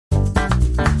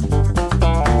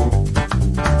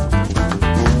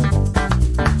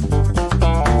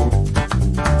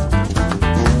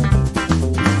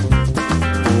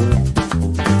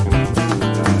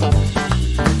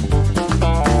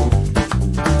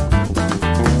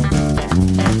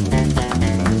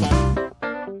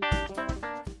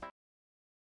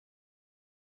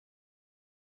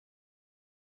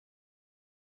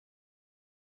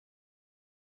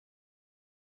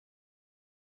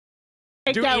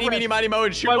Do eeny, meeny, miny, mo,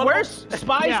 and shoot. Wait, where's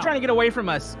Spy's trying to get away from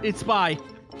us? It's Spy.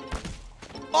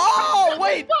 Oh,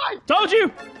 wait. Told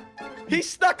you. He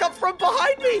snuck up from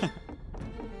behind me.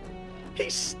 He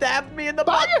stabbed me in the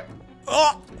butt.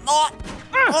 Oh no.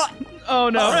 Oh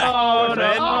no. Oh, we're so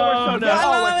dead.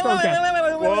 Oh, we're so dead.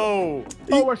 Whoa.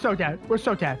 Oh, we're so dead. We're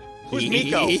so dead. Who's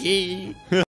Nico?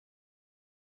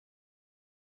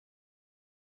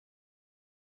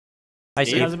 Hi,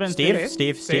 Steve. How's it been, Steve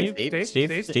Steve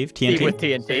TNT. with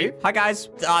TNT. Hi, guys.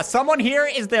 Someone here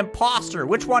is the imposter.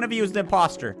 Which one of you is the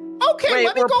imposter? Okay, Wait,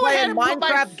 let me we're go ahead playing and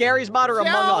put Minecraft Gary's Mod or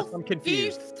Among Us. I'm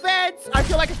confused. Defense. I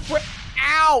feel like it's...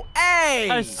 Ow! Hey!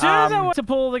 As soon as I went to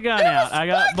pull the gun out, I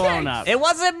got blown up. It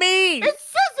wasn't me. It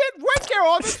says it right there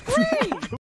on the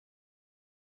screen.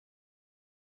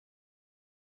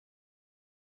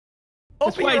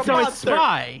 Wait, so it's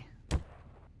Spy.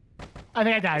 I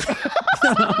think I died.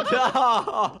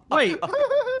 No. Wait,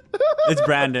 It's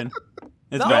Brandon.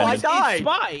 It's No, Brandon. I died. it's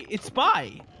Spy. It's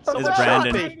Spy. It's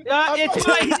Brandon. It's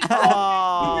Spy. You just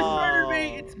Oh. murdered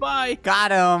me. It's Spy.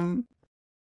 Got him.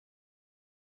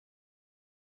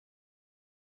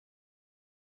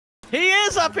 He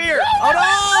is up here. Oh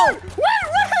no!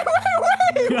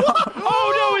 Wait.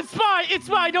 Oh no, it's Spy. It's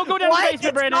Spy. Don't go down What? the basement,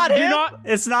 It's Brandon. not Do him? not.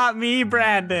 It's not me,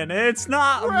 Brandon. It's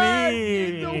not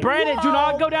me. Brandon, do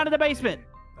not go down to the basement.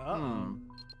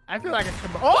 I feel like it's...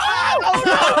 Oh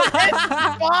no! It's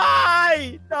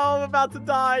Spy! No, I'm about to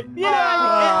die.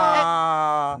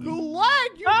 Yeah. Glad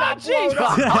you Ah, got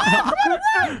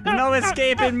blown up. No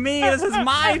escaping me. This is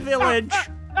my village.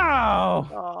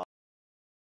 Oh.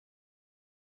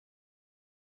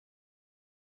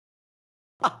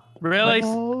 Really?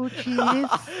 Oh,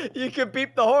 jeez. You can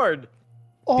beep the horn.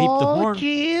 the horn.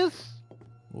 jeez.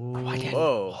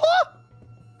 Whoa.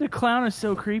 The clown is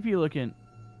so creepy looking.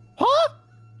 Huh?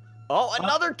 Oh,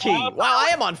 another key. Wow, I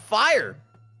am on fire.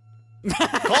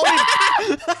 Call me.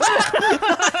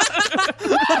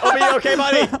 Oh, you okay,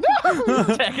 buddy?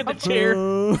 Attacking the chair.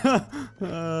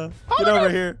 Get over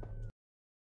here.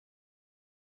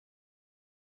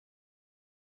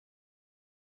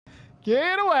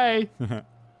 Get away.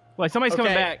 Wait, somebody's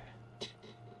coming Okay. back.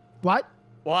 What?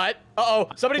 What? Uh-oh.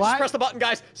 Somebody What? just press the button,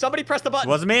 guys. Somebody press the button.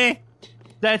 Wasn't me.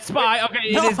 That's Spy. Okay,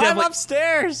 it No, is I'm definitely.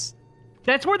 upstairs.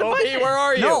 That's where the Opie, button is. where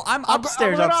are you? No, I'm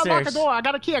upstairs. I'm gonna unlock Upstairs. the door. I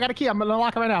got a key. I'm gonna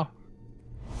unlock it right now.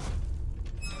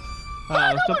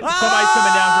 Somebody's coming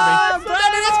down for me.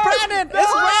 Brandon, it's Brandon!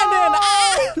 It's Brandon!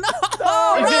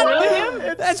 Ah, no! Is it really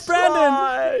him? That's Brandon!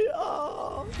 Spy.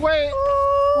 Oh. Wait.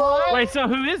 What? Wait, so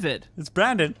who is it? It's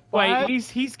Brandon. Wait, What?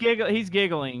 he's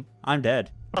giggling. I'm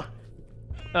dead. Uh-oh.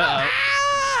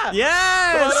 Ah!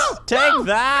 Yes! Take Are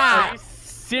that! you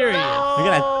serious? We're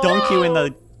gonna dunk you in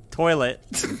the toilet.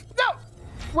 No.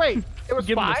 Wait. It was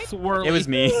Give him Spy? a swirly. It was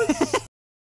me.